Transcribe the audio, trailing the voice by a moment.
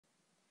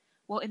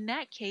Well, in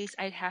that case,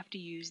 I'd have to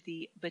use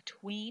the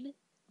between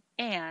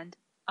and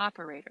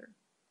operator.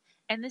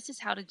 And this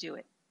is how to do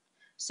it.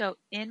 So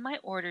in my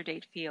order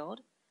date field,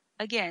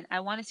 again,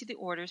 I want to see the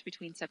orders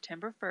between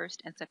September 1st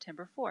and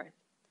September 4th.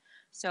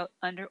 So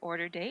under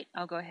order date,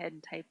 I'll go ahead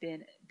and type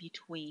in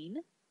between.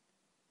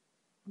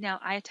 Now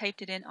I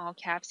typed it in all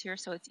caps here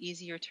so it's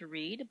easier to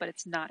read, but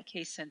it's not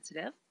case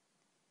sensitive.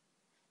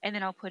 And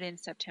then I'll put in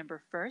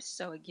September 1st.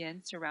 So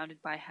again,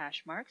 surrounded by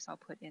hash marks, I'll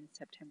put in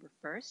September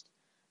 1st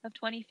of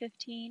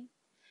 2015.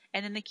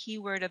 And then the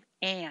keyword of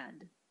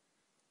and.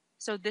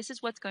 So this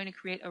is what's going to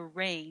create a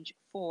range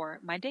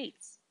for my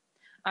dates.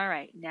 All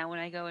right, now when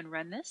I go and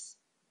run this,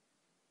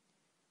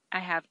 I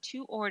have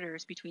two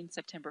orders between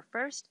September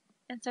 1st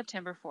and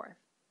September 4th.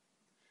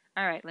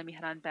 All right, let me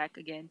head on back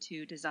again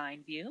to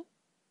Design View.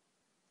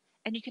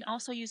 And you can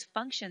also use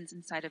functions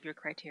inside of your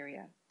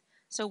criteria.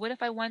 So what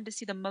if I wanted to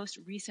see the most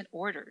recent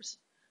orders?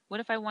 What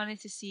if I wanted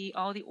to see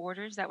all the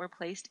orders that were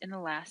placed in the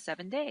last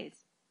 7 days?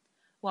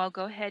 Well, I'll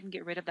go ahead and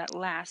get rid of that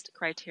last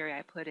criteria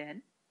I put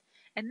in.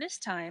 And this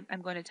time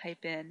I'm going to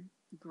type in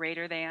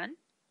greater than,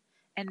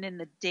 and then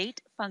the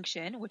date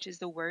function, which is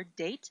the word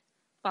date,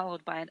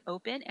 followed by an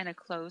open and a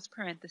close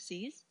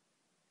parentheses,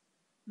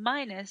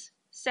 minus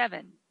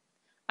 7.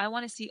 I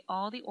want to see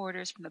all the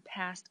orders from the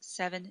past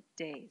 7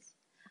 days.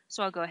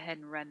 So I'll go ahead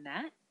and run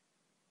that.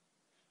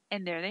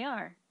 And there they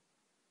are.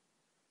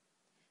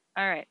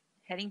 All right,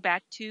 heading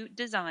back to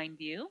Design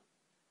View,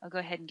 I'll go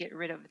ahead and get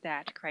rid of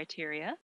that criteria.